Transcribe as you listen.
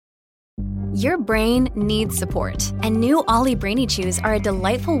Your brain needs support, and new Ollie Brainy Chews are a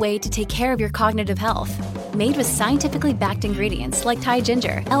delightful way to take care of your cognitive health. Made with scientifically backed ingredients like Thai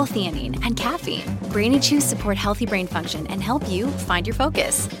ginger, L-theanine, and caffeine, Brainy Chews support healthy brain function and help you find your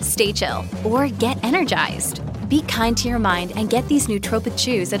focus, stay chill, or get energized. Be kind to your mind and get these nootropic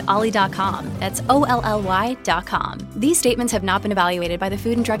chews at ollie.com. That's OLLY.com. These statements have not been evaluated by the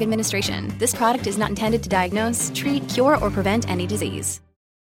Food and Drug Administration. This product is not intended to diagnose, treat, cure, or prevent any disease.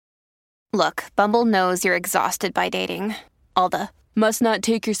 Look, Bumble knows you're exhausted by dating. All the, must not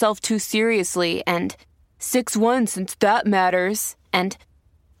take yourself too seriously, and 6'1" since that matters, and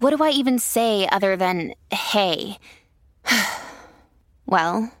what do I even say other than, hey?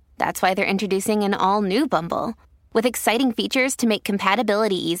 Well, that's why they're introducing an all-new Bumble, with exciting features to make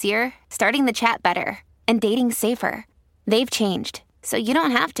compatibility easier, starting the chat better, and dating safer. They've changed, so you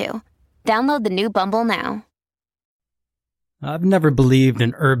don't have to. Download the new Bumble now. I've never believed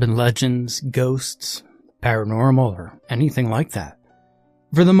in urban legends, ghosts, paranormal, or anything like that.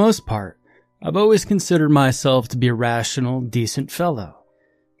 For the most part, I've always considered myself to be a rational, decent fellow.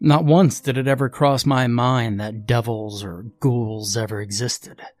 Not once did it ever cross my mind that devils or ghouls ever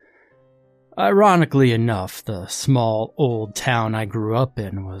existed. Ironically enough, the small, old town I grew up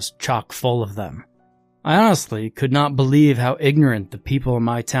in was chock full of them. I honestly could not believe how ignorant the people in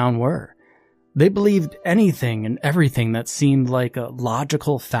my town were. They believed anything and everything that seemed like a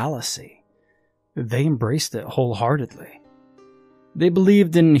logical fallacy. They embraced it wholeheartedly. They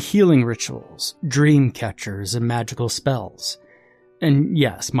believed in healing rituals, dream catchers, and magical spells. And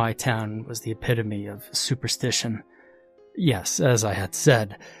yes, my town was the epitome of superstition. Yes, as I had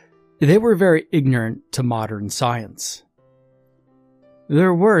said, they were very ignorant to modern science.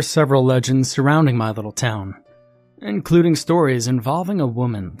 There were several legends surrounding my little town, including stories involving a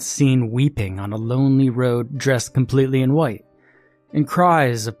woman seen weeping on a lonely road dressed completely in white, and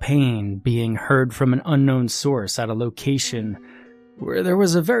cries of pain being heard from an unknown source at a location where there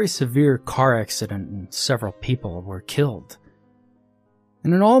was a very severe car accident and several people were killed.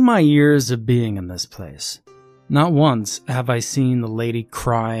 And in all my years of being in this place, not once have I seen the lady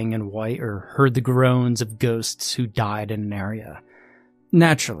crying in white or heard the groans of ghosts who died in an area.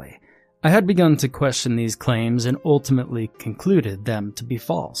 Naturally, I had begun to question these claims and ultimately concluded them to be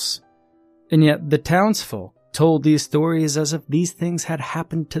false. And yet the townsfolk told these stories as if these things had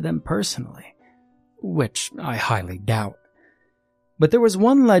happened to them personally, which I highly doubt. But there was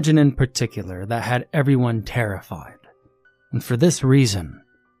one legend in particular that had everyone terrified, and for this reason,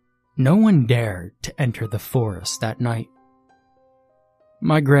 no one dared to enter the forest that night.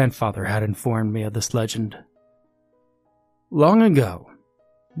 My grandfather had informed me of this legend. Long ago,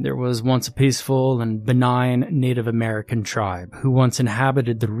 there was once a peaceful and benign Native American tribe who once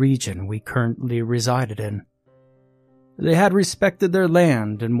inhabited the region we currently resided in. They had respected their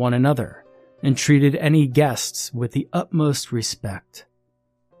land and one another, and treated any guests with the utmost respect.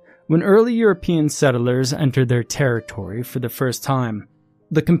 When early European settlers entered their territory for the first time,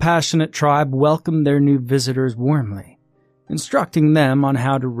 the compassionate tribe welcomed their new visitors warmly, instructing them on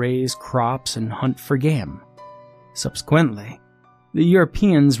how to raise crops and hunt for game. Subsequently, the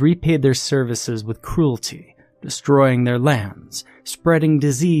Europeans repaid their services with cruelty, destroying their lands, spreading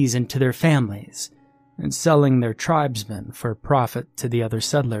disease into their families, and selling their tribesmen for profit to the other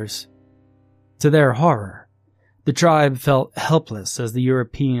settlers. To their horror, the tribe felt helpless as the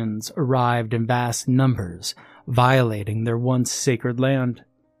Europeans arrived in vast numbers, violating their once sacred land.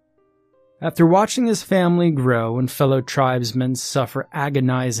 After watching his family grow and fellow tribesmen suffer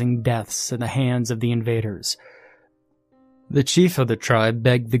agonizing deaths in the hands of the invaders, the chief of the tribe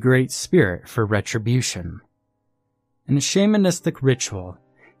begged the Great Spirit for retribution. In a shamanistic ritual,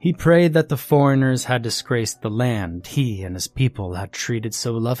 he prayed that the foreigners had disgraced the land he and his people had treated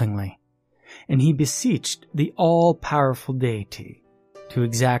so lovingly, and he beseeched the all-powerful deity to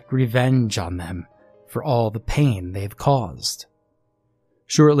exact revenge on them for all the pain they've caused.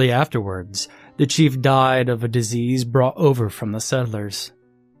 Shortly afterwards, the chief died of a disease brought over from the settlers.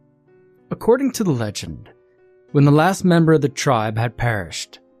 According to the legend, when the last member of the tribe had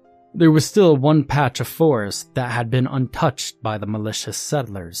perished, there was still one patch of forest that had been untouched by the malicious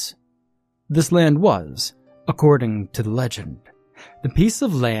settlers. This land was, according to the legend, the piece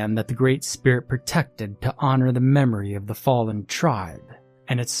of land that the Great Spirit protected to honor the memory of the fallen tribe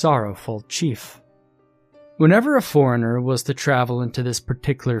and its sorrowful chief. Whenever a foreigner was to travel into this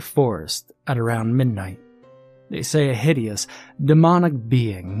particular forest at around midnight, they say a hideous, demonic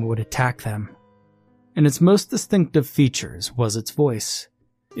being would attack them. And its most distinctive features was its voice.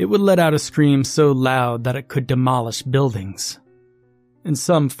 It would let out a scream so loud that it could demolish buildings. In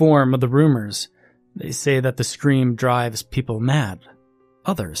some form of the rumors, they say that the scream drives people mad,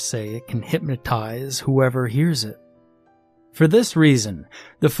 others say it can hypnotize whoever hears it. For this reason,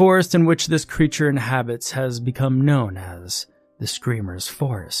 the forest in which this creature inhabits has become known as the Screamer's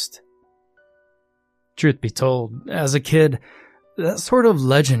Forest. Truth be told, as a kid, that sort of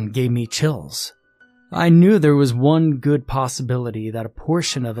legend gave me chills. I knew there was one good possibility that a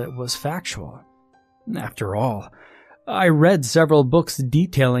portion of it was factual. After all, I read several books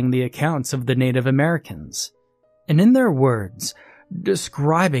detailing the accounts of the Native Americans, and in their words,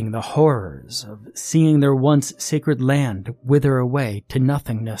 describing the horrors of seeing their once sacred land wither away to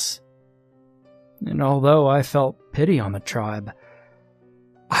nothingness. And although I felt pity on the tribe,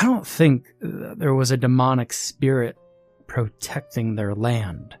 I don't think there was a demonic spirit protecting their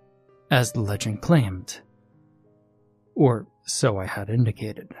land, as the legend claimed. Or so I had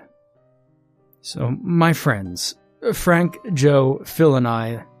indicated. So, my friends, Frank, Joe, Phil, and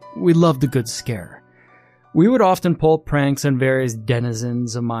I, we loved a good scare. We would often pull pranks on various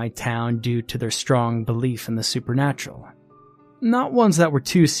denizens of my town due to their strong belief in the supernatural. Not ones that were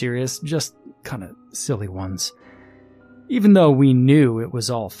too serious, just kind of silly ones. Even though we knew it was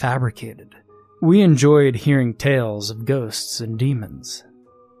all fabricated, we enjoyed hearing tales of ghosts and demons.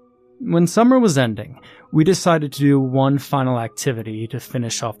 When summer was ending, we decided to do one final activity to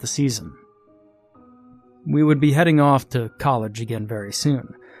finish off the season. We would be heading off to college again very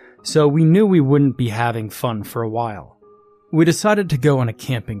soon, so we knew we wouldn't be having fun for a while. We decided to go on a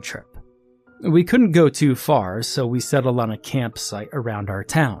camping trip. We couldn't go too far, so we settled on a campsite around our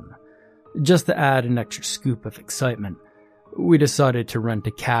town. Just to add an extra scoop of excitement, we decided to rent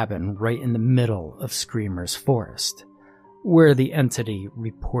a cabin right in the middle of Screamer's Forest, where the entity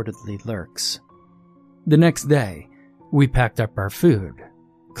reportedly lurks. The next day, we packed up our food,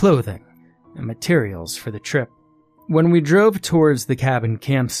 clothing, and materials for the trip. When we drove towards the cabin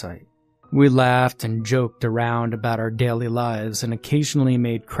campsite, we laughed and joked around about our daily lives and occasionally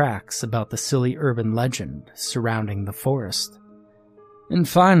made cracks about the silly urban legend surrounding the forest. And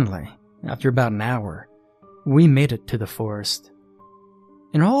finally, after about an hour, we made it to the forest.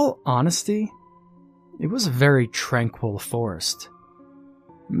 In all honesty, it was a very tranquil forest.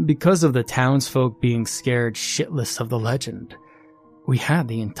 Because of the townsfolk being scared shitless of the legend, we had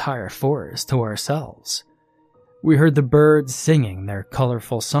the entire forest to ourselves. We heard the birds singing their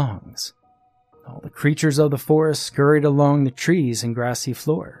colorful songs. All the creatures of the forest scurried along the trees and grassy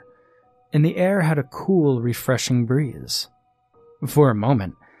floor, and the air had a cool, refreshing breeze. For a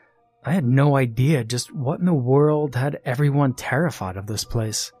moment, I had no idea just what in the world had everyone terrified of this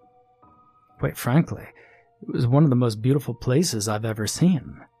place. Quite frankly, it was one of the most beautiful places I've ever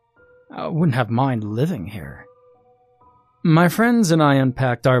seen. I wouldn't have minded living here. My friends and I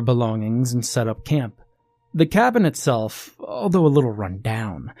unpacked our belongings and set up camp. The cabin itself, although a little run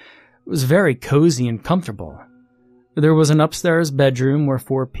down, was very cozy and comfortable. There was an upstairs bedroom where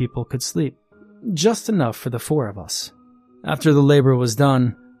 4 people could sleep, just enough for the 4 of us. After the labor was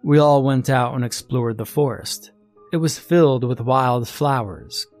done, we all went out and explored the forest. It was filled with wild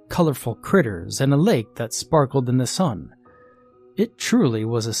flowers, colorful critters, and a lake that sparkled in the sun. It truly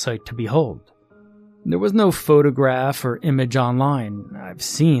was a sight to behold. There was no photograph or image online I've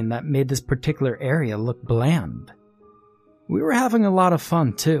seen that made this particular area look bland. We were having a lot of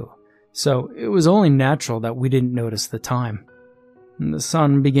fun too, so it was only natural that we didn't notice the time. And the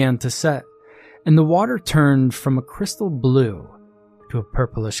sun began to set, and the water turned from a crystal blue to a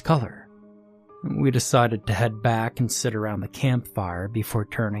purplish color. We decided to head back and sit around the campfire before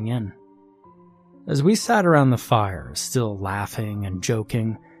turning in. As we sat around the fire, still laughing and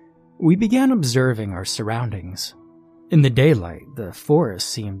joking, we began observing our surroundings. In the daylight, the forest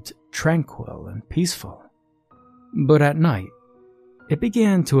seemed tranquil and peaceful. But at night, it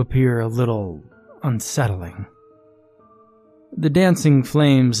began to appear a little unsettling. The dancing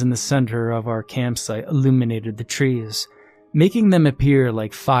flames in the center of our campsite illuminated the trees, making them appear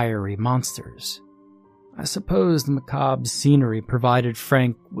like fiery monsters. I suppose the macabre scenery provided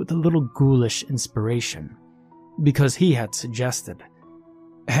Frank with a little ghoulish inspiration, because he had suggested,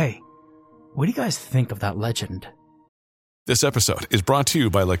 "Hey, what do you guys think of that legend?" This episode is brought to you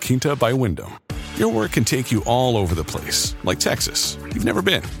by La Quinta by Wyndham. Your work can take you all over the place, like Texas. You've never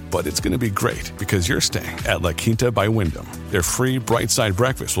been, but it's going to be great because you're staying at La Quinta by Wyndham. Their free Bright Side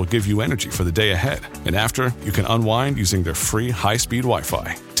breakfast will give you energy for the day ahead. And after, you can unwind using their free high-speed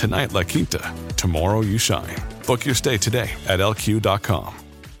Wi-Fi. Tonight, La Quinta. Tomorrow, you shine. Book your stay today at LQ.com.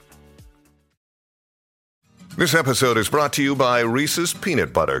 This episode is brought to you by Reese's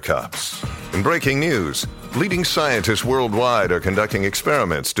Peanut Butter Cups. In breaking news, leading scientists worldwide are conducting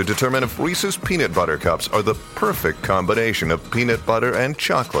experiments to determine if Reese's Peanut Butter Cups are the perfect combination of peanut butter and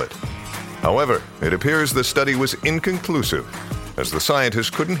chocolate. However, it appears the study was inconclusive, as the scientists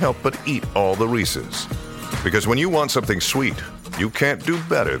couldn't help but eat all the Reese's. Because when you want something sweet, you can't do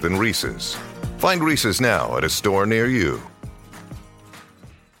better than Reese's. Find Reese's now at a store near you.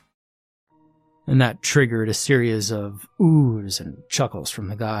 And that triggered a series of oohs and chuckles from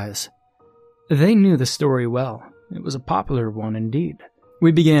the guys. They knew the story well. It was a popular one indeed.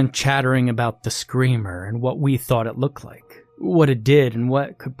 We began chattering about the screamer and what we thought it looked like, what it did, and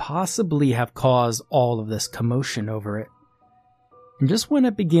what could possibly have caused all of this commotion over it. And just when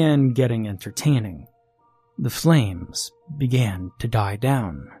it began getting entertaining, the flames began to die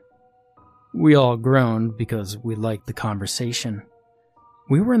down. We all groaned because we liked the conversation.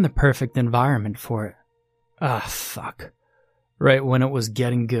 We were in the perfect environment for it. Ah, fuck. Right when it was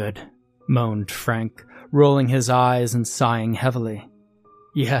getting good, moaned Frank, rolling his eyes and sighing heavily.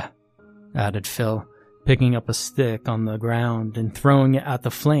 Yeah, added Phil, picking up a stick on the ground and throwing it at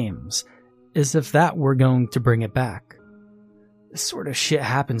the flames, as if that were going to bring it back. This sort of shit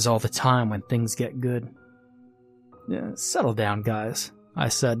happens all the time when things get good. Yeah, settle down, guys, I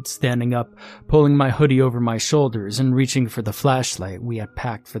said, standing up, pulling my hoodie over my shoulders and reaching for the flashlight we had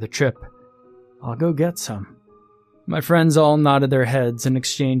packed for the trip. I'll go get some. My friends all nodded their heads and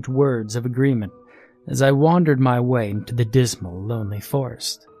exchanged words of agreement as I wandered my way into the dismal, lonely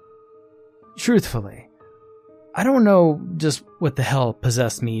forest. Truthfully, I don't know just what the hell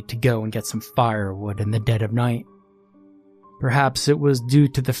possessed me to go and get some firewood in the dead of night. Perhaps it was due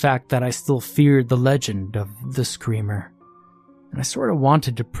to the fact that I still feared the legend of the Screamer, and I sort of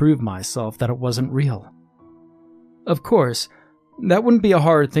wanted to prove myself that it wasn't real. Of course, that wouldn't be a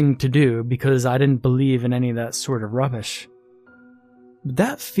hard thing to do because I didn't believe in any of that sort of rubbish. But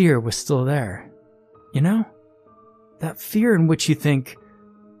that fear was still there. You know? That fear in which you think,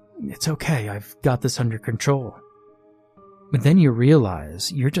 it's okay, I've got this under control. But then you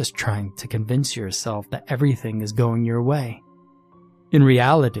realize you're just trying to convince yourself that everything is going your way. In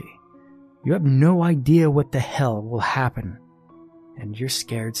reality, you have no idea what the hell will happen, and you're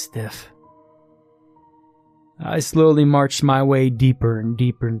scared stiff. I slowly marched my way deeper and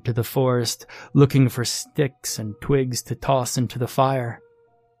deeper into the forest, looking for sticks and twigs to toss into the fire.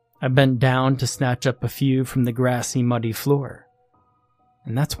 I bent down to snatch up a few from the grassy, muddy floor.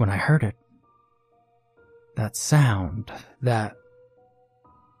 And that's when I heard it. That sound, that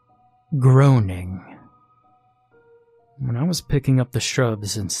groaning. When I was picking up the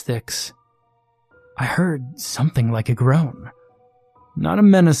shrubs and sticks, I heard something like a groan. Not a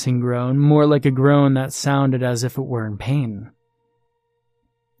menacing groan, more like a groan that sounded as if it were in pain.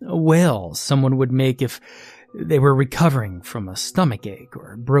 A wail someone would make if they were recovering from a stomachache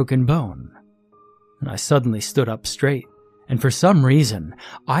or a broken bone. And I suddenly stood up straight, and for some reason,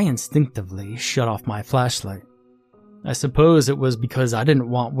 I instinctively shut off my flashlight. I suppose it was because I didn't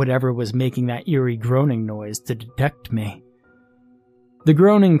want whatever was making that eerie groaning noise to detect me. The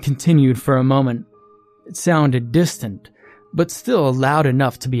groaning continued for a moment. It sounded distant, but still loud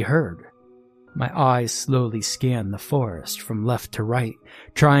enough to be heard. My eyes slowly scanned the forest from left to right,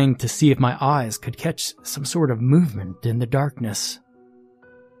 trying to see if my eyes could catch some sort of movement in the darkness.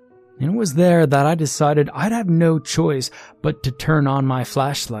 And it was there that I decided I'd have no choice but to turn on my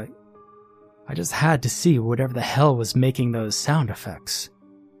flashlight. I just had to see whatever the hell was making those sound effects.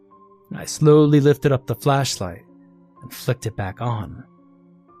 I slowly lifted up the flashlight and flicked it back on.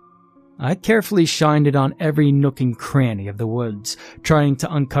 I carefully shined it on every nook and cranny of the woods, trying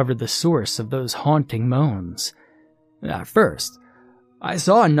to uncover the source of those haunting moans. At first, I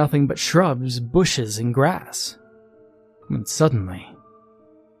saw nothing but shrubs, bushes, and grass. When suddenly,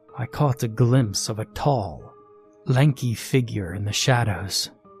 I caught a glimpse of a tall, lanky figure in the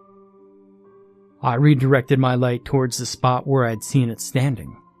shadows. I redirected my light towards the spot where I'd seen it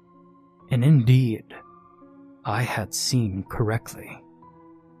standing. And indeed, I had seen correctly.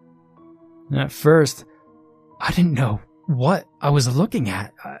 At first, I didn't know what I was looking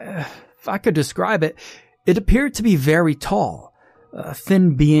at. If I could describe it, it appeared to be very tall, a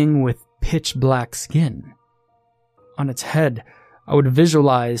thin being with pitch black skin. On its head, I would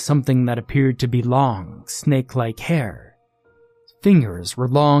visualize something that appeared to be long, snake-like hair. Fingers were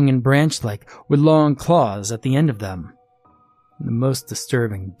long and branch-like, with long claws at the end of them. The most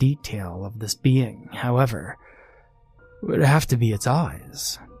disturbing detail of this being, however, would have to be its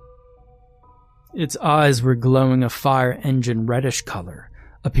eyes. Its eyes were glowing a fire engine reddish color,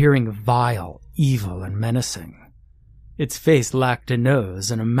 appearing vile, evil, and menacing. Its face lacked a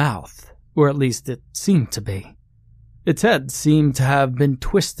nose and a mouth, or at least it seemed to be. Its head seemed to have been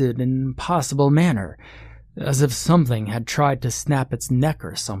twisted in an impossible manner, as if something had tried to snap its neck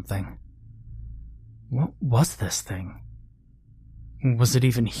or something. What was this thing? Was it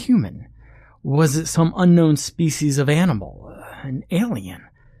even human? Was it some unknown species of animal? an alien?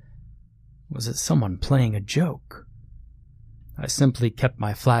 Was it someone playing a joke? I simply kept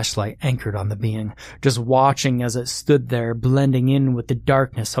my flashlight anchored on the being, just watching as it stood there blending in with the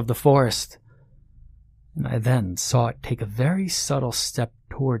darkness of the forest. And I then saw it take a very subtle step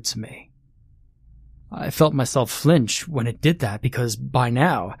towards me. I felt myself flinch when it did that because by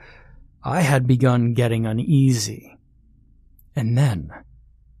now I had begun getting uneasy. And then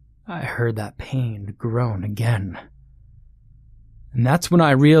I heard that pained groan again. And that's when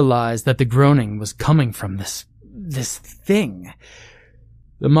I realized that the groaning was coming from this thing.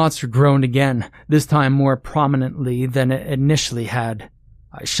 The monster groaned again, this time more prominently than it initially had.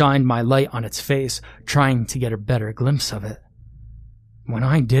 I shined my light on its face, trying to get a better glimpse of it. When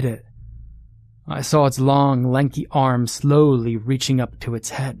I did it, I saw its long, lanky arms slowly reaching up to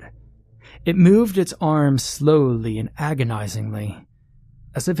its head. It moved its arms slowly and agonizingly,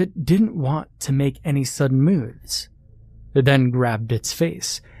 as if it didn't want to make any sudden moves. It then grabbed its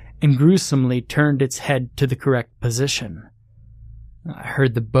face and gruesomely turned its head to the correct position. I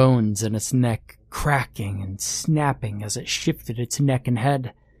heard the bones in its neck cracking and snapping as it shifted its neck and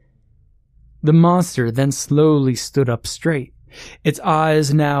head. The monster then slowly stood up straight, its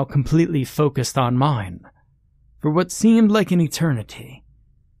eyes now completely focused on mine. For what seemed like an eternity,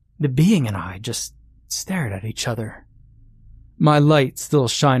 the being and I just stared at each other. My light still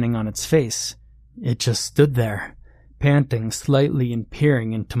shining on its face, it just stood there, panting slightly and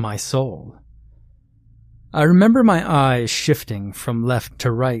peering into my soul. I remember my eyes shifting from left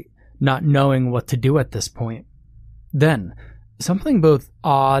to right, not knowing what to do at this point. Then, something both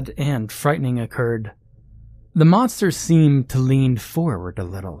odd and frightening occurred. The monster seemed to lean forward a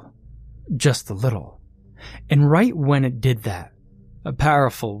little. Just a little. And right when it did that, a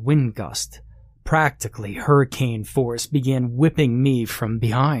powerful wind gust, practically hurricane force, began whipping me from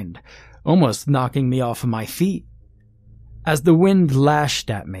behind, almost knocking me off of my feet. As the wind lashed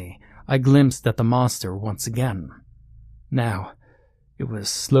at me, I glimpsed at the monster once again. Now, it was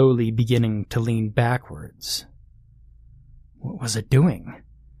slowly beginning to lean backwards. What was it doing?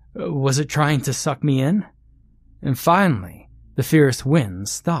 Was it trying to suck me in? And finally, the fierce wind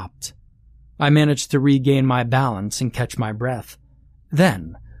stopped. I managed to regain my balance and catch my breath.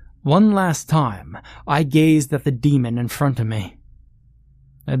 Then, one last time, I gazed at the demon in front of me.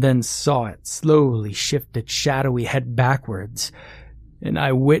 I then saw it slowly shift its shadowy head backwards, and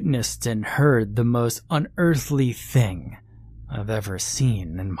I witnessed and heard the most unearthly thing I've ever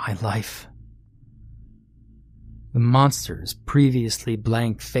seen in my life. The monster's previously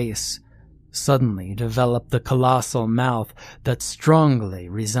blank face suddenly developed a colossal mouth that strongly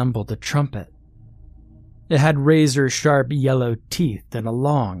resembled a trumpet. It had razor-sharp yellow teeth and a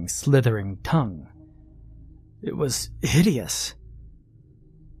long, slithering tongue. It was hideous.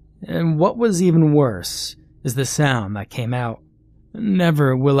 And what was even worse is the sound that came out.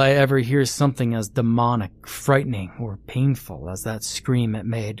 Never will I ever hear something as demonic, frightening, or painful as that scream it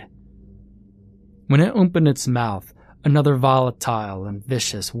made. When it opened its mouth, another volatile and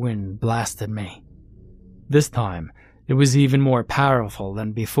vicious wind blasted me. This time, it was even more powerful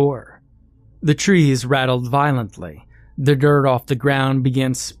than before. The trees rattled violently. The dirt off the ground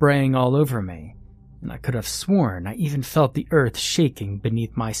began spraying all over me, and I could have sworn I even felt the earth shaking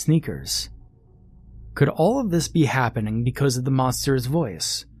beneath my sneakers. Could all of this be happening because of the monster's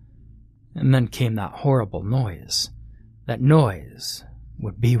voice? And then came that horrible noise. That noise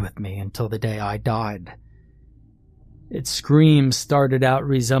would be with me until the day I died. Its scream started out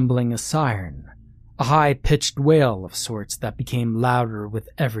resembling a siren, a high-pitched wail of sorts that became louder with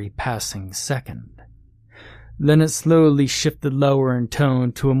every passing second. Then it slowly shifted lower in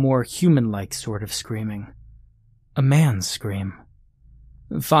tone to a more human-like sort of screaming. A man's scream.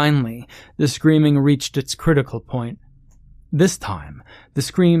 Finally, the screaming reached its critical point. This time, the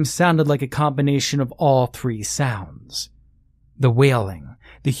scream sounded like a combination of all three sounds. The wailing,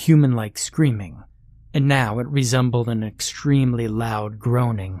 the human-like screaming, and now it resembled an extremely loud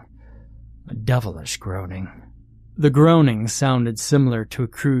groaning. A devilish groaning. The groaning sounded similar to a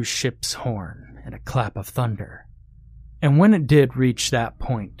cruise ship's horn and a clap of thunder. And when it did reach that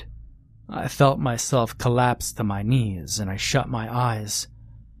point, I felt myself collapse to my knees and I shut my eyes.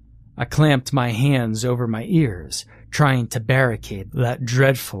 I clamped my hands over my ears, trying to barricade that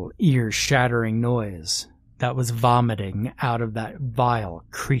dreadful, ear-shattering noise that was vomiting out of that vile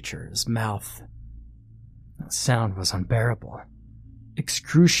creature's mouth. The sound was unbearable,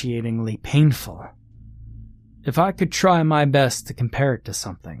 excruciatingly painful. If I could try my best to compare it to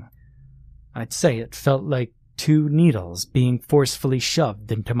something, I'd say it felt like 2 needles being forcefully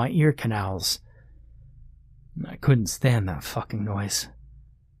shoved into my ear canals. I couldn't stand that fucking noise.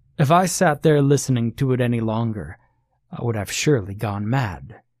 If I sat there listening to it any longer, I would have surely gone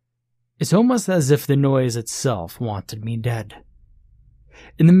mad. It's almost as if the noise itself wanted me dead.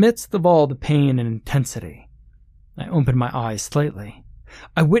 In the midst of all the pain and intensity, I opened my eyes slightly.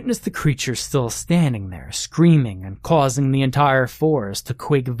 I witnessed the creature still standing there, screaming and causing the entire forest to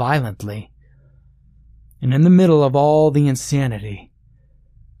quake violently. And in the middle of all the insanity,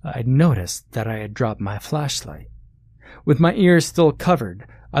 I noticed that I had dropped my flashlight. With my ears still covered,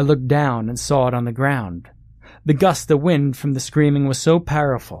 I looked down and saw it on the ground. The gust of wind from the screaming was so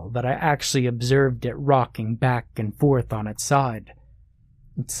powerful that I actually observed it rocking back and forth on its side.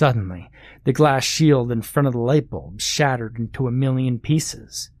 And suddenly, the glass shield in front of the light bulb shattered into a million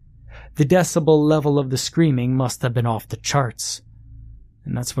pieces. The decibel level of the screaming must have been off the charts.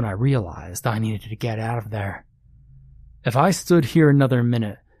 And that's when I realized I needed to get out of there. If I stood here another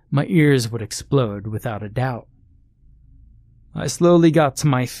minute, my ears would explode without a doubt. I slowly got to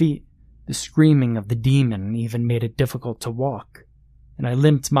my feet. The screaming of the demon even made it difficult to walk, and I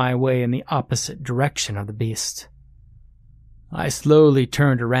limped my way in the opposite direction of the beast. I slowly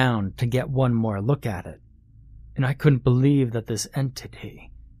turned around to get one more look at it, and I couldn't believe that this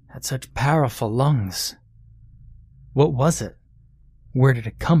entity had such powerful lungs. What was it? Where did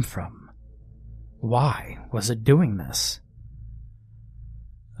it come from? Why was it doing this?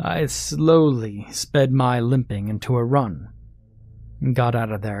 I slowly sped my limping into a run, and got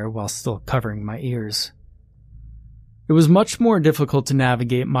out of there while still covering my ears. It was much more difficult to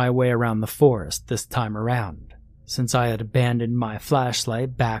navigate my way around the forest this time around, since I had abandoned my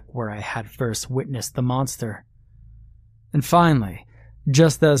flashlight back where I had first witnessed the monster. And finally,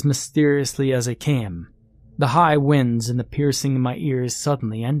 just as mysteriously as it came, the high winds and the piercing in my ears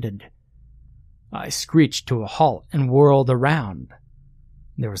suddenly ended. I screeched to a halt and whirled around.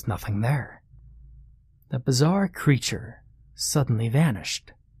 There was nothing there. The bizarre creature suddenly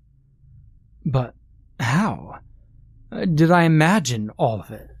vanished. But how? Did I imagine all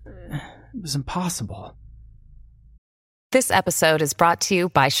of it? It was impossible. This episode is brought to you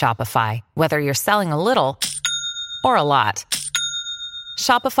by Shopify. Whether you're selling a little or a lot,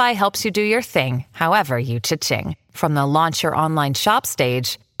 Shopify helps you do your thing, however you cha-ching. From the launch your online shop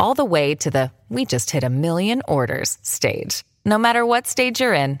stage, all the way to the we just hit 1 million orders stage. No matter what stage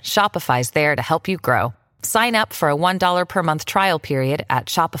you're in, Shopify's there to help you grow. Sign up for a $1 per month trial period at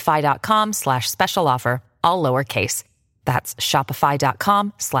shopify.com/special offer, all lowercase. That's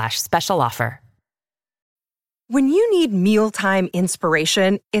shopify.com/special offer. When you need mealtime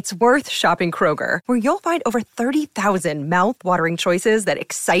inspiration, it's worth shopping Kroger, where you'll find over 30,000 mouth-watering choices that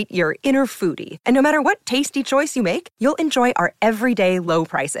excite your inner foodie. And no matter what tasty choice you make, you'll enjoy our everyday low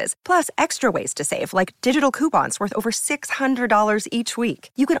prices, plus extra ways to save, like digital coupons worth over $600 each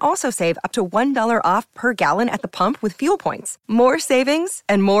week. You can also save up to $1 off per gallon at the pump with fuel points. More savings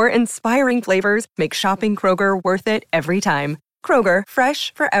and more inspiring flavors make shopping Kroger worth it every time. Kroger,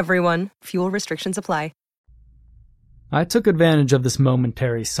 fresh for everyone. Fuel restrictions apply. I took advantage of this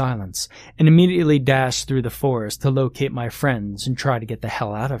momentary silence and immediately dashed through the forest to locate my friends and try to get the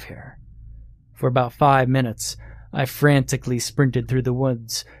hell out of here. For about 5 minutes, I frantically sprinted through the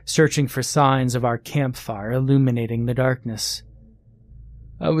woods, searching for signs of our campfire illuminating the darkness.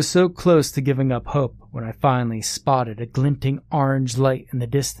 I was so close to giving up hope when I finally spotted a glinting orange light in the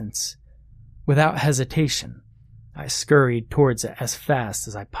distance. Without hesitation, I scurried towards it as fast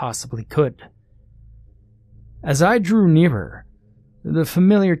as I possibly could. As I drew nearer, the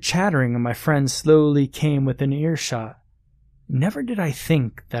familiar chattering of my friends slowly came within earshot. Never did I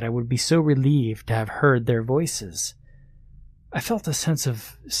think that I would be so relieved to have heard their voices. I felt a sense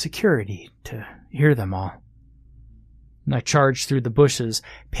of security to hear them all. I charged through the bushes,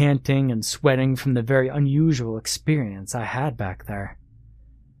 panting and sweating from the very unusual experience I had back there.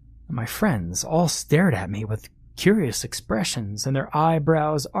 My friends all stared at me with curious expressions and their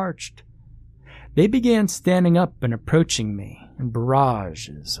eyebrows arched. They began standing up and approaching me, and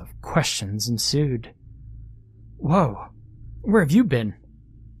barrages of questions ensued. "Whoa, where have you been?"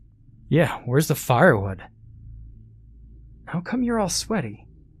 "Yeah, where's the firewood?" "How come you're all sweaty?"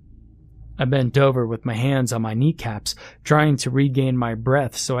 I bent over with my hands on my kneecaps, trying to regain my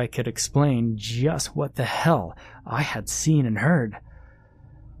breath so I could explain just what the hell I had seen and heard.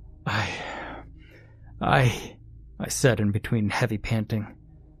 I said in between heavy panting.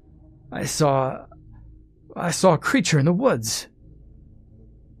 I saw a creature in the woods."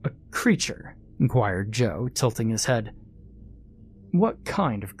 "A creature?" inquired Joe, tilting his head. "What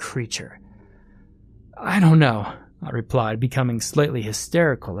kind of creature?" "I don't know," I replied, becoming slightly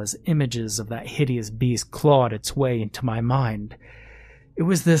hysterical as images of that hideous beast clawed its way into my mind. "It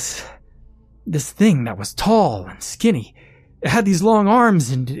was this thing that was tall and skinny. It had these long arms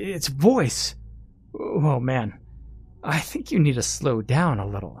and its voice. Oh man, I think you need to slow down a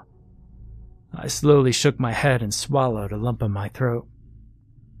little." I slowly shook my head and swallowed a lump in my throat.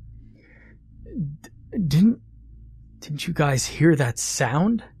 Didn't you guys hear that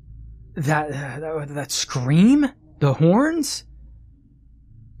sound? That scream? The horns?"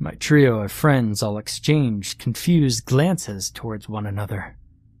 My trio of friends all exchanged confused glances towards one another.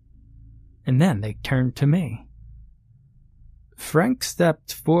 And then they turned to me. Frank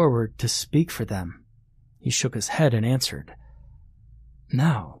stepped forward to speak for them. He shook his head and answered,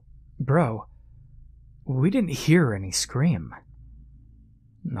 "No, bro, we didn't hear any scream."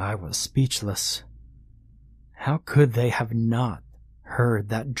 I was speechless. How could they have not heard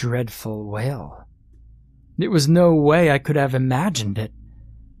that dreadful wail? There was no way I could have imagined it.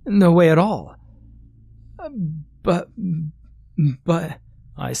 No way at all. But,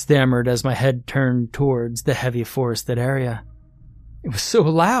 I stammered as my head turned towards the heavy forested area. It was so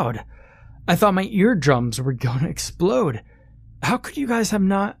loud. I thought my eardrums were going to explode. How could you guys have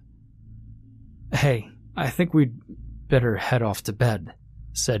not... "Hey, I think we'd better head off to bed,"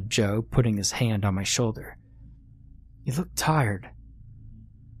 said Joe, putting his hand on my shoulder. "You look tired."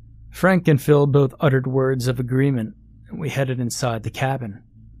 Frank and Phil both uttered words of agreement, and we headed inside the cabin.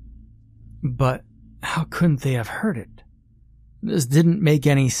 But how couldn't they have heard it? This didn't make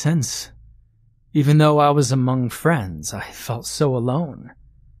any sense. Even though I was among friends, I felt so alone.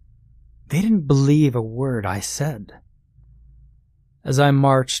 They didn't believe a word I said. As I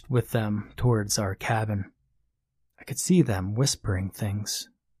marched with them towards our cabin, I could see them whispering things,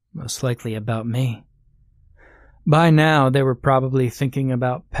 most likely about me. By now, they were probably thinking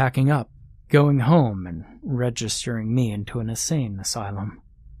about packing up, going home, and registering me into an insane asylum.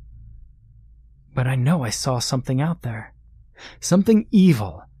 But I know I saw something out there, something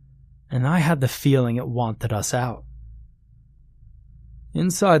evil, and I had the feeling it wanted us out.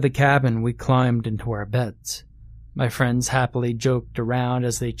 Inside the cabin, we climbed into our beds. My friends happily joked around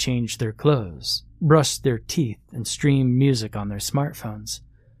as they changed their clothes, brushed their teeth, and streamed music on their smartphones.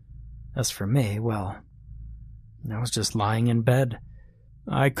 As for me, well, I was just lying in bed.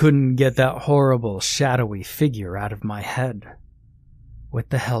 I couldn't get that horrible, shadowy figure out of my head. What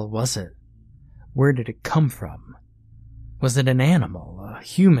the hell was it? Where did it come from? Was it an animal, a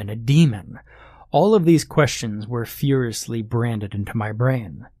human, a demon? All of these questions were furiously branded into my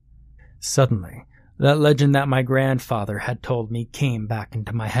brain. Suddenly, that legend that my grandfather had told me came back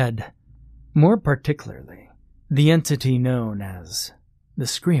into my head. More particularly, the entity known as the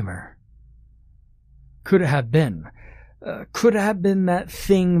Screamer. Could it have been? Could it have been that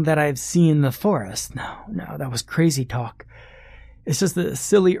thing that I've seen in the forest? No, that was crazy talk. It's just a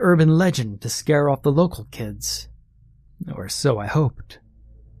silly urban legend to scare off the local kids. Or so I hoped.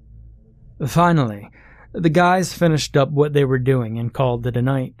 Finally, the guys finished up what they were doing and called it a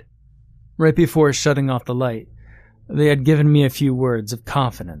night. Right before shutting off the light, they had given me a few words of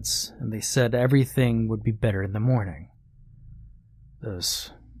confidence, and they said everything would be better in the morning.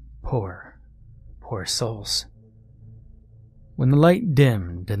 Those poor souls. When the light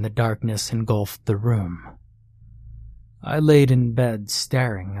dimmed and the darkness engulfed the room, I laid in bed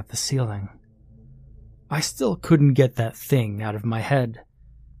staring at the ceiling. I still couldn't get that thing out of my head.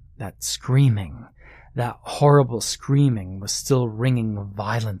 That screaming, that horrible screaming was still ringing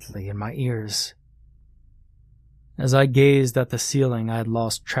violently in my ears. As I gazed at the ceiling, I had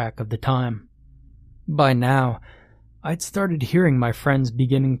lost track of the time. By now, I'd started hearing my friends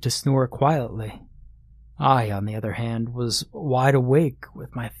beginning to snore quietly. I, on the other hand, was wide awake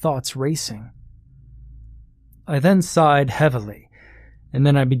with my thoughts racing. I then sighed heavily, and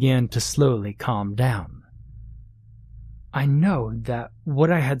then I began to slowly calm down. I know that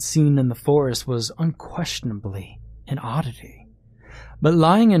what I had seen in the forest was unquestionably an oddity, but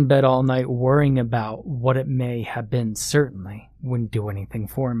lying in bed all night worrying about what it may have been certainly wouldn't do anything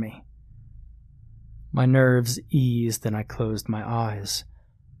for me. My nerves eased and I closed my eyes,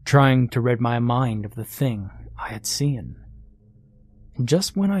 trying to rid my mind of the thing I had seen. And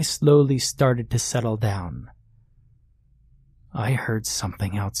just when I slowly started to settle down, I heard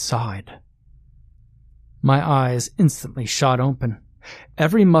something outside. My eyes instantly shot open.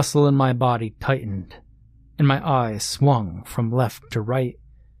 Every muscle in my body tightened, and my eyes swung from left to right.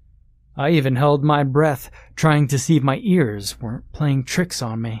 I even held my breath, trying to see if my ears weren't playing tricks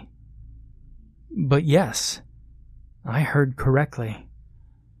on me. But yes, I heard correctly.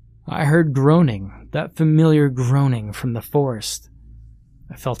 I heard groaning, that familiar groaning from the forest.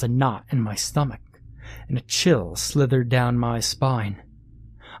 I felt a knot in my stomach, and a chill slithered down my spine.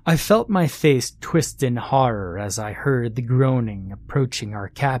 I felt my face twist in horror as I heard the groaning approaching our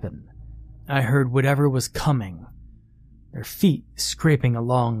cabin. I heard whatever was coming, their feet scraping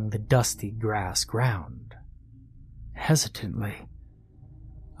along the dusty grass ground. hesitantly.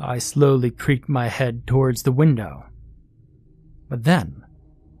 I slowly creaked my head towards the window. But then,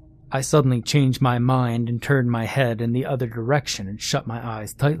 I suddenly changed my mind and turned my head in the other direction and shut my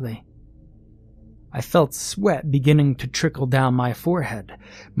eyes tightly. I felt sweat beginning to trickle down my forehead.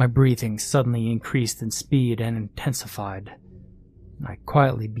 My breathing suddenly increased in speed and intensified, and I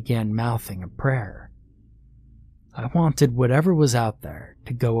quietly began mouthing a prayer. I wanted whatever was out there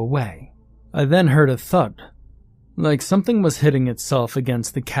to go away. I then heard a thud, like something was hitting itself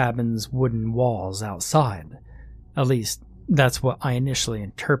against the cabin's wooden walls outside. At least, that's what I initially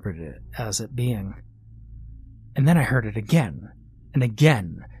interpreted it as it being. And then I heard it again,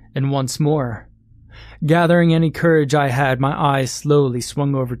 and once more. Gathering any courage I had, my eyes slowly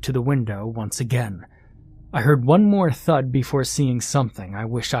swung over to the window once again. I heard one more thud before seeing something I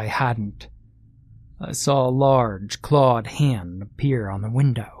wish I hadn't. I saw a large, clawed hand appear on the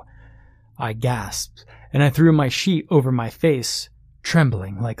window. I gasped, and I threw my sheet over my face,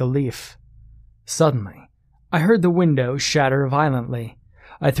 trembling like a leaf. Suddenly, I heard the window shatter violently.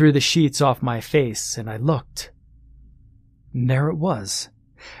 I threw the sheets off my face, and I looked. And there it was.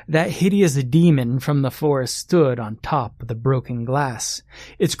 That hideous demon from the forest stood on top of the broken glass,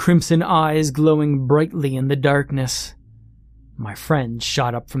 its crimson eyes glowing brightly in the darkness. My friends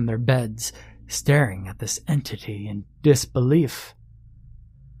shot up from their beds, staring at this entity in disbelief.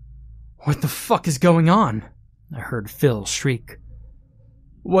 "What the fuck is going on?" I heard Phil shriek.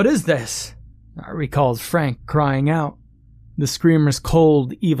 "What is this?" I recalled Frank crying out. The screamer's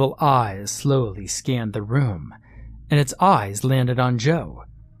cold, evil eyes slowly scanned the room, and its eyes landed on Joe.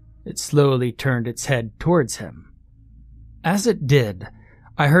 It slowly turned its head towards him. As it did,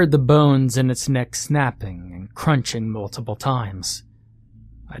 I heard the bones in its neck snapping and crunching multiple times.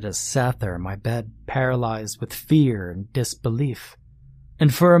 I just sat there in my bed, paralyzed with fear and disbelief.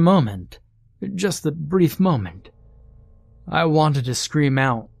 And for a moment, just a brief moment, I wanted to scream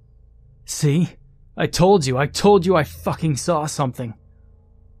out, "See? I told you I fucking saw something."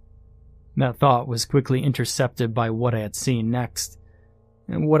 That thought was quickly intercepted by what I had seen next.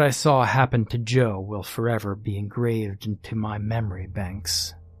 And what I saw happen to Joe will forever be engraved into my memory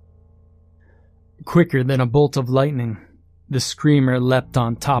banks. Quicker than a bolt of lightning, the screamer leapt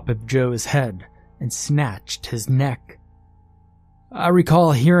on top of Joe's head and snatched his neck. I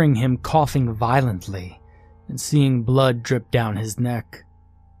recall hearing him coughing violently and seeing blood drip down his neck.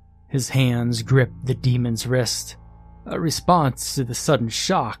 His hands gripped the demon's wrist, a response to the sudden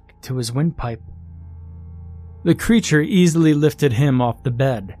shock to his windpipe. The creature easily lifted him off the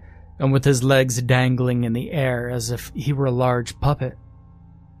bed, and with his legs dangling in the air as if he were a large puppet,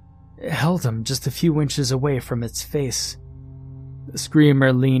 it held him just a few inches away from its face. The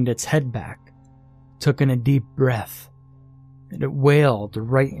screamer leaned its head back, took in a deep breath, and it wailed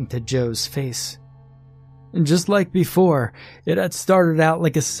right into Joe's face. And just like before, it had started out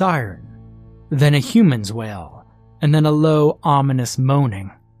like a siren, then a human's wail, and then a low, ominous moaning.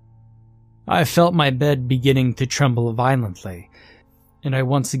 I felt my bed beginning to tremble violently, and I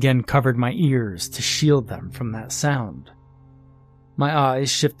once again covered my ears to shield them from that sound. My eyes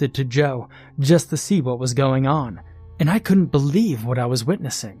shifted to Joe just to see what was going on, and I couldn't believe what I was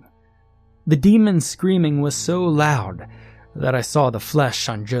witnessing. The demon's screaming was so loud that I saw the flesh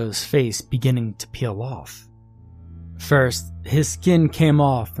on Joe's face beginning to peel off. First, his skin came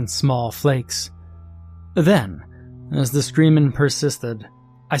off in small flakes. Then, as the screaming persisted,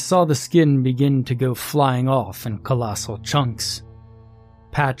 I saw the skin begin to go flying off in colossal chunks.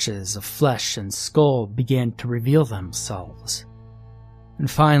 Patches of flesh and skull began to reveal themselves. And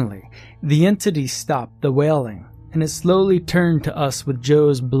finally, the entity stopped the wailing, and it slowly turned to us with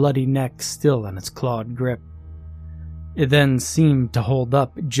Joe's bloody neck still in its clawed grip. It then seemed to hold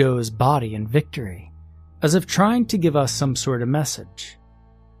up Joe's body in victory, as if trying to give us some sort of message.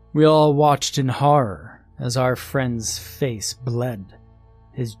 We all watched in horror as our friend's face bled,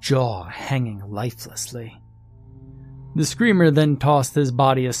 his jaw hanging lifelessly. The screamer then tossed his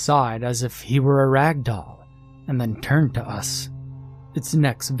body aside as if he were a rag doll, and then turned to us, its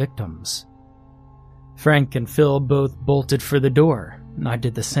next victims. Frank and Phil both bolted for the door, and I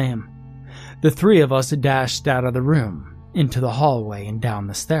did the same. The three of us dashed out of the room, into the hallway and down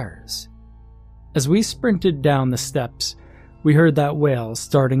the stairs. As we sprinted down the steps, we heard that wail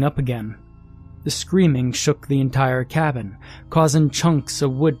starting up again. The screaming shook the entire cabin, causing chunks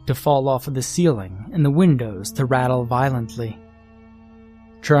of wood to fall off of the ceiling and the windows to rattle violently.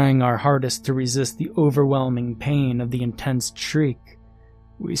 Trying our hardest to resist the overwhelming pain of the intense shriek,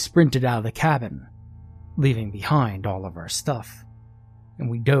 we sprinted out of the cabin, leaving behind all of our stuff, and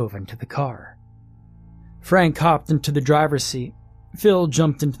we dove into the car. Frank hopped into the driver's seat, Phil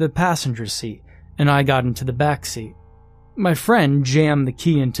jumped into the passenger seat, and I got into the back seat. My friend jammed the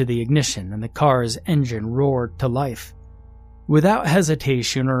key into the ignition and the car's engine roared to life. Without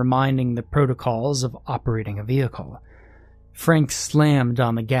hesitation or minding the protocols of operating a vehicle, Frank slammed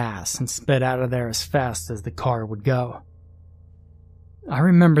on the gas and sped out of there as fast as the car would go. I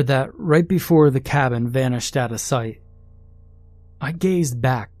remember that right before the cabin vanished out of sight, I gazed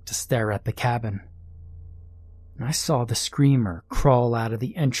back to stare at the cabin. I saw the screamer crawl out of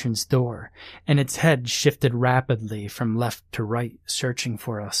the entrance door, and its head shifted rapidly from left to right, searching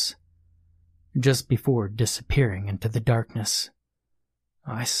for us. Just before disappearing into the darkness,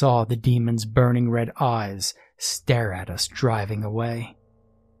 I saw the demon's burning red eyes stare at us driving away.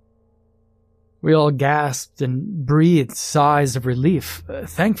 We all gasped and breathed sighs of relief,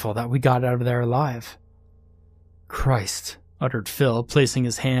 thankful that we got out of there alive. "Christ," uttered Phil, placing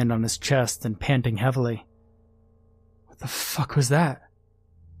his hand on his chest and panting heavily. "What the fuck was that?"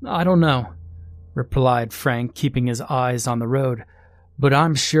 "I don't know," replied Frank, keeping his eyes on the road, "but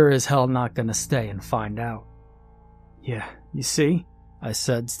I'm sure as hell not gonna stay and find out." "Yeah, you see?" I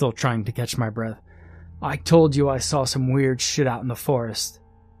said, still trying to catch my breath. "I told you I saw some weird shit out in the forest."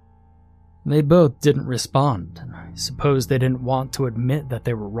 They both didn't respond, and I suppose they didn't want to admit that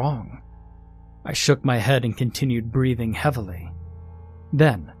they were wrong. I shook my head and continued breathing heavily.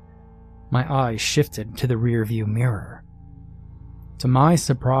 Then, my eyes shifted to the rearview mirror. To my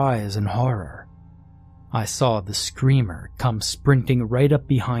surprise and horror, I saw the screamer come sprinting right up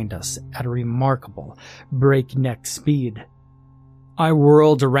behind us at a remarkable breakneck speed. I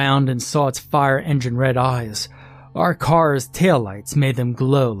whirled around and saw its fire engine red eyes. Our car's taillights made them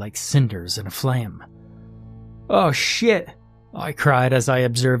glow like cinders in a flame. "Oh shit!" I cried as I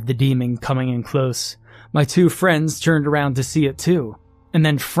observed the demon coming in close. My two friends turned around to see it too, and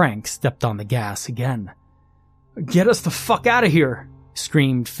then Frank stepped on the gas again. "Get us the fuck out of here!"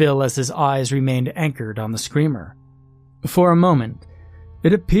 screamed Phil as his eyes remained anchored on the screamer. For a moment,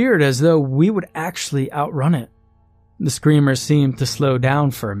 it appeared as though we would actually outrun it. The screamer seemed to slow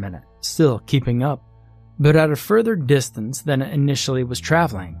down for a minute, still keeping up, but at a further distance than it initially was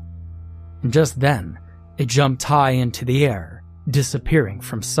traveling. And just then, it jumped high into the air, disappearing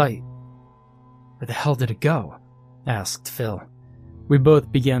from sight. "Where the hell did it go?" asked Phil. We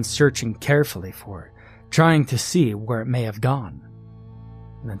both began searching carefully for it, trying to see where it may have gone.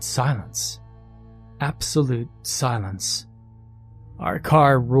 And then silence. Absolute silence. Our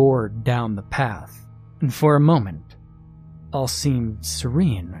car roared down the path, and for a moment, all seemed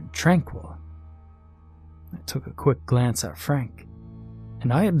serene and tranquil. I took a quick glance at Frank,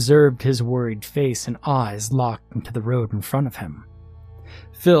 and I observed his worried face and eyes locked into the road in front of him.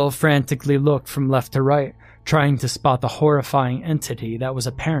 Phil frantically looked from left to right, trying to spot the horrifying entity that was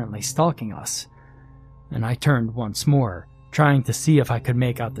apparently stalking us, and I turned once more, trying to see if I could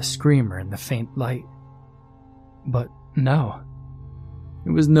make out the screamer in the faint light. But no,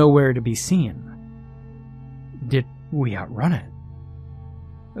 it was nowhere to be seen. Did we outrun it?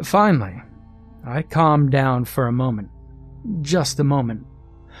 Finally, I calmed down for a moment. Just a moment.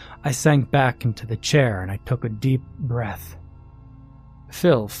 I sank back into the chair and I took a deep breath.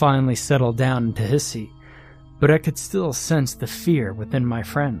 Phil finally settled down into his seat, but I could still sense the fear within my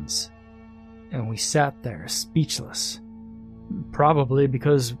friends. And we sat there speechless. Probably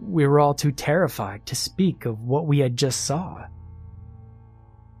because we were all too terrified to speak of what we had just saw.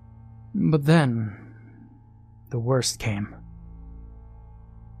 But then, the worst came.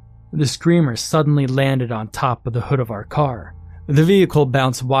 The screamer suddenly landed on top of the hood of our car. The vehicle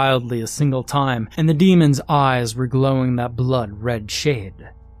bounced wildly a single time, and the demon's eyes were glowing that blood-red shade.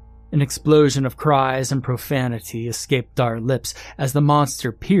 An explosion of cries and profanity escaped our lips as the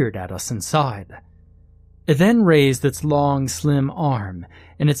monster peered at us inside. It then raised its long, slim arm,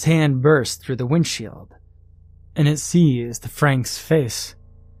 and its hand burst through the windshield, and it seized Frank's face.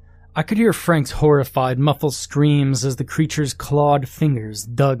 I could hear Frank's horrified, muffled screams as the creature's clawed fingers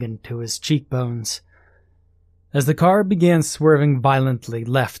dug into his cheekbones. As the car began swerving violently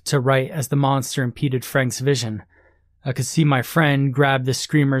left to right as the monster impeded Frank's vision, I could see my friend grab the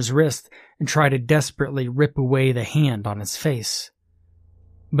screamer's wrist and try to desperately rip away the hand on his face.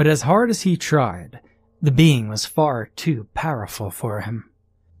 But as hard as he tried, the being was far too powerful for him.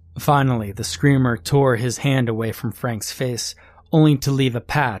 Finally, the screamer tore his hand away from Frank's face, only to leave a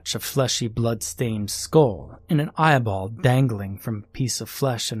patch of fleshy blood-stained skull and an eyeball dangling from a piece of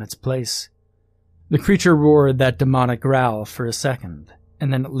flesh in its place. The creature roared that demonic growl for a second,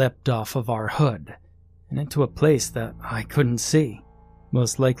 and then it leapt off of our hood and into a place that I couldn't see,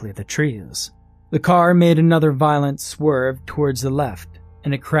 most likely the trees. The car made another violent swerve towards the left,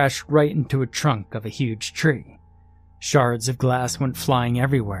 and it crashed right into a trunk of a huge tree. Shards of glass went flying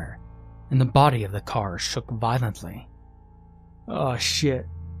everywhere, and the body of the car shook violently. "Oh shit,"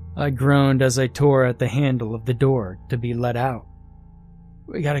 I groaned as I tore at the handle of the door to be let out.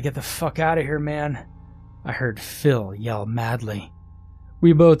 "We gotta get the fuck out of here, man," I heard Phil yell madly.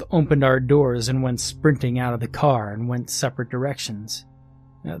 We both opened our doors and went sprinting out of the car and went separate directions.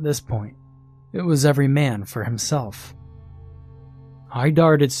 At this point, it was every man for himself. I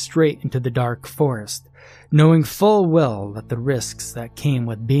darted straight into the dark forest, knowing full well that the risks that came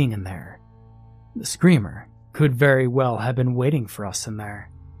with being in there. The screamer could very well have been waiting for us in there,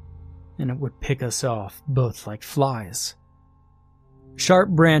 and it would pick us off both like flies. Sharp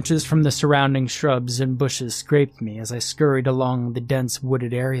branches from the surrounding shrubs and bushes scraped me as I scurried along the dense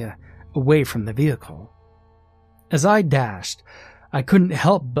wooded area away from the vehicle. As I dashed, I couldn't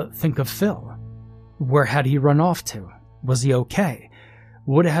help but think of Phil. Where had he run off to? Was he okay?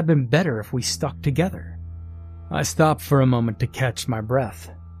 Would it have been better if we stuck together? I stopped for a moment to catch my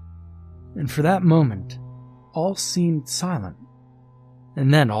breath. And for that moment, all seemed silent.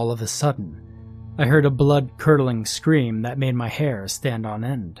 And then all of a sudden, I heard a blood-curdling scream that made my hair stand on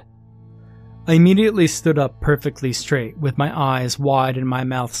end. I immediately stood up perfectly straight, with my eyes wide and my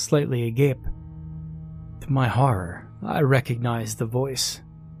mouth slightly agape. To my horror, I recognized the voice.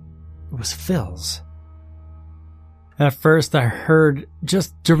 It was Phil's. At first, I heard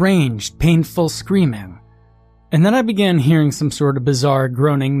just deranged, painful screaming, and then I began hearing some sort of bizarre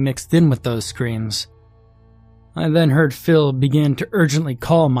groaning mixed in with those screams. I then heard Phil begin to urgently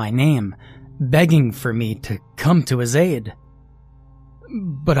call my name, begging for me to come to his aid.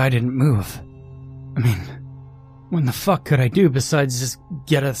 But I didn't move. I mean, what the fuck could I do besides just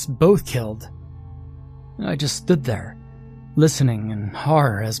get us both killed? I just stood there, listening in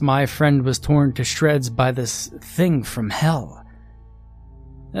horror as my friend was torn to shreds by this thing from hell.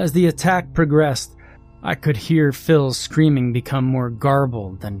 As the attack progressed, I could hear Phil's screaming become more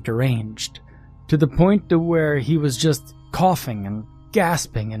garbled and deranged, to the point to where he was just coughing and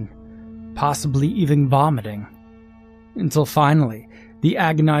gasping and possibly even vomiting, until finally the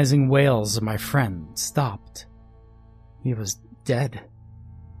agonizing wails of my friend stopped. He was dead.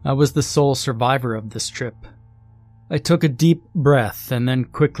 I was the sole survivor of this trip. I took a deep breath and then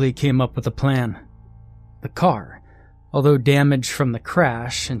quickly came up with a plan. The car, although damaged from the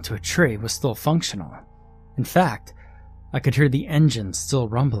crash into a tree, was still functional. In fact, I could hear the engine still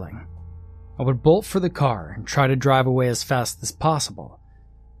rumbling. I would bolt for the car and try to drive away as fast as possible.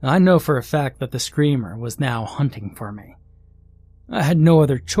 I know for a fact that the screamer was now hunting for me. I had no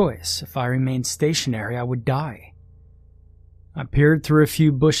other choice. If I remained stationary, I would die. I peered through a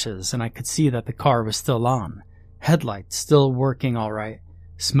few bushes and I could see that the car was still on, headlights still working all right,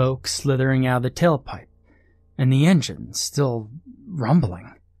 smoke slithering out of the tailpipe, and the engine still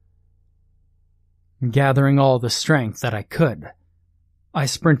rumbling. Gathering all the strength that I could, I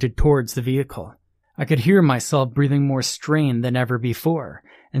sprinted towards the vehicle. I could hear myself breathing more strained than ever before,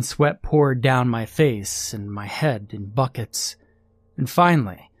 and sweat poured down my face and my head in buckets. And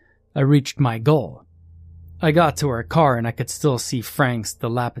finally, I reached my goal. I got to our car and I could still see Frank's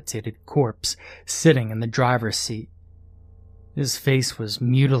dilapidated corpse sitting in the driver's seat. His face was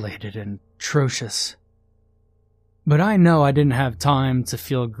mutilated and atrocious. But I know I didn't have time to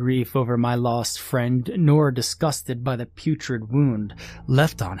feel grief over my lost friend, nor disgusted by the putrid wound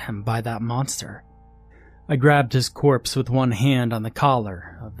left on him by that monster. I grabbed his corpse with one hand on the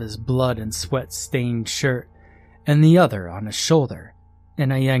collar of his blood and sweat-stained shirt, and the other on his shoulder,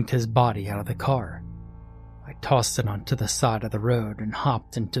 and I yanked his body out of the car. I tossed it onto the side of the road and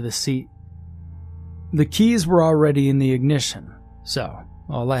hopped into the seat. The keys were already in the ignition, so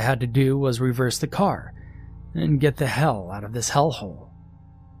all I had to do was reverse the car and get the hell out of this hellhole.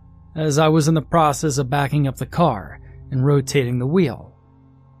 As I was in the process of backing up the car and rotating the wheel,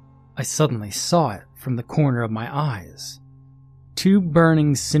 I suddenly saw it from the corner of my eyes. Two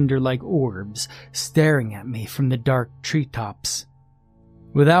burning cinder-like orbs staring at me from the dark treetops.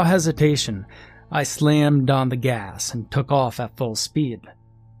 Without hesitation, I slammed on the gas and took off at full speed,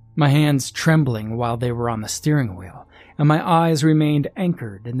 my hands trembling while they were on the steering wheel, and my eyes remained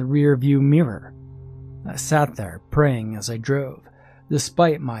anchored in the rear-view mirror. I sat there praying as I drove,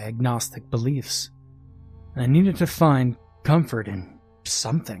 despite my agnostic beliefs. I needed to find comfort in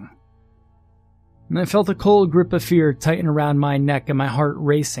something. And I felt a cold grip of fear tighten around my neck and my heart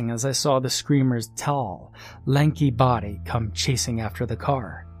racing as I saw the screamer's tall, lanky body come chasing after the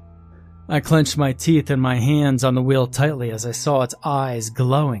car. I clenched my teeth and my hands on the wheel tightly as I saw its eyes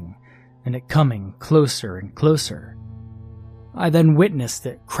glowing and it coming closer and closer. I then witnessed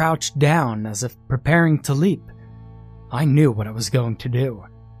it crouch down as if preparing to leap. I knew what it was going to do.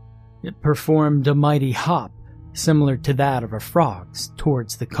 It performed a mighty hop, similar to that of a frog's,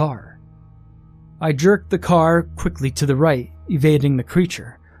 towards the car. I jerked the car quickly to the right, evading the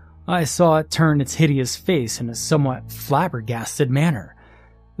creature, I saw it turn its hideous face in a somewhat flabbergasted manner.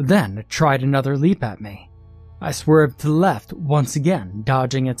 Then it tried another leap at me. I swerved to the left once again,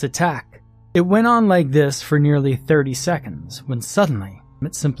 dodging its attack. It went on like this for nearly 30 seconds, when suddenly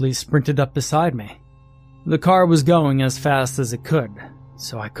it simply sprinted up beside me. The car was going as fast as it could,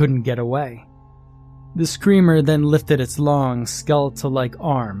 so I couldn't get away. The screamer then lifted its long, skeletal-like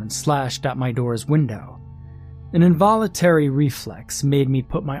arm and slashed at my door's window. An involuntary reflex made me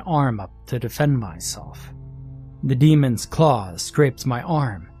put my arm up to defend myself. The demon's claws scraped my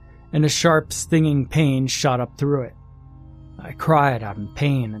arm, and a sharp, stinging pain shot up through it. I cried out in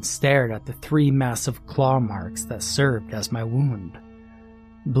pain and stared at the 3 massive claw marks that served as my wound.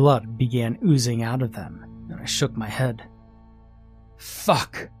 Blood began oozing out of them, and I shook my head.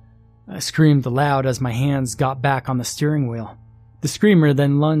 "Fuck!" I screamed aloud as my hands got back on the steering wheel. The screamer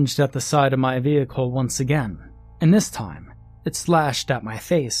then lunged at the side of my vehicle once again, and this time, it slashed at my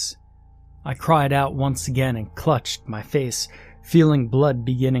face. I cried out once again and clutched my face, feeling blood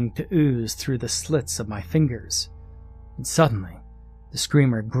beginning to ooze through the slits of my fingers. And suddenly, the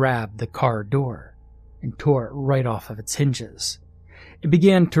screamer grabbed the car door and tore it right off of its hinges. It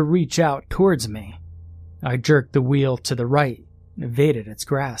began to reach out towards me. I jerked the wheel to the right and evaded its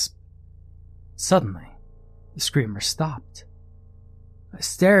grasp. Suddenly, the screamer stopped. I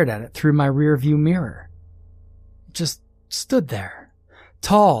stared at it through my rearview mirror. It just stood there,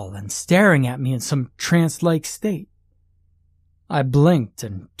 tall and staring at me in some trance-like state. I blinked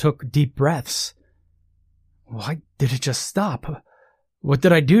and took deep breaths. Why did it just stop? What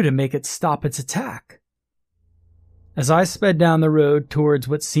did I do to make it stop its attack? As I sped down the road towards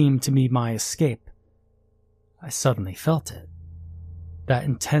what seemed to be my escape, I suddenly felt it. That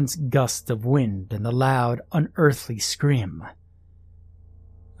intense gust of wind and the loud, unearthly scream.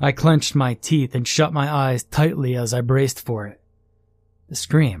 I clenched my teeth and shut my eyes tightly as I braced for it. The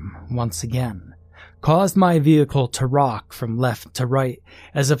scream, once again, caused my vehicle to rock from left to right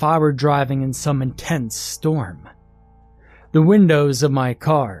as if I were driving in some intense storm. The windows of my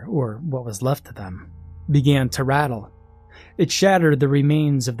car, or what was left of them, began to rattle. It shattered the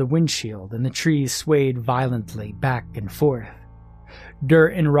remains of the windshield and the trees swayed violently back and forth.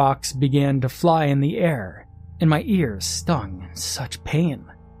 Dirt and rocks began to fly in the air, and my ears stung in such pain.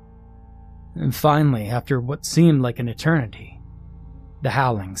 And finally, after what seemed like an eternity, the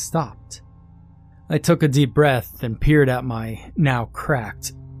howling stopped. I took a deep breath and peered at my now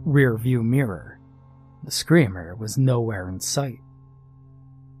cracked rear-view mirror. The screamer was nowhere in sight.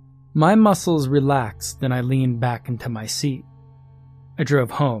 My muscles relaxed and I leaned back into my seat. I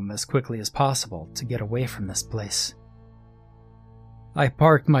drove home as quickly as possible to get away from this place. I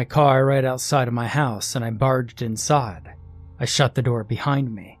parked my car right outside of my house and I barged inside. I shut the door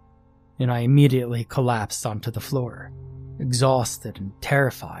behind me, and I immediately collapsed onto the floor, exhausted and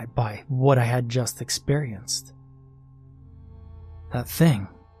terrified by what I had just experienced. That thing.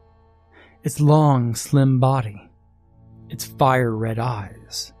 Its long, slim body. Its fire-red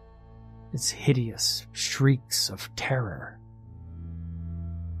eyes. Its hideous shrieks of terror.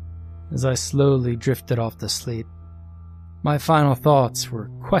 As I slowly drifted off to sleep, my final thoughts were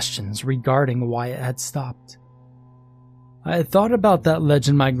questions regarding why it had stopped. I had thought about that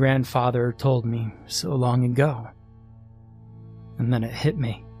legend my grandfather told me so long ago. And then it hit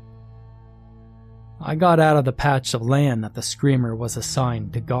me. I got out of the patch of land that the screamer was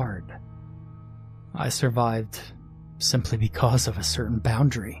assigned to guard. I survived simply because of a certain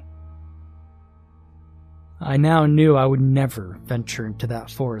boundary. I now knew I would never venture into that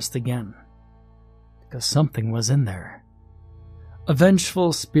forest again, because something was in there. A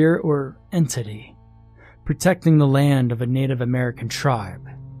vengeful spirit or entity, protecting the land of a Native American tribe,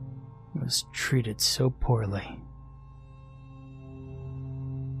 was treated so poorly.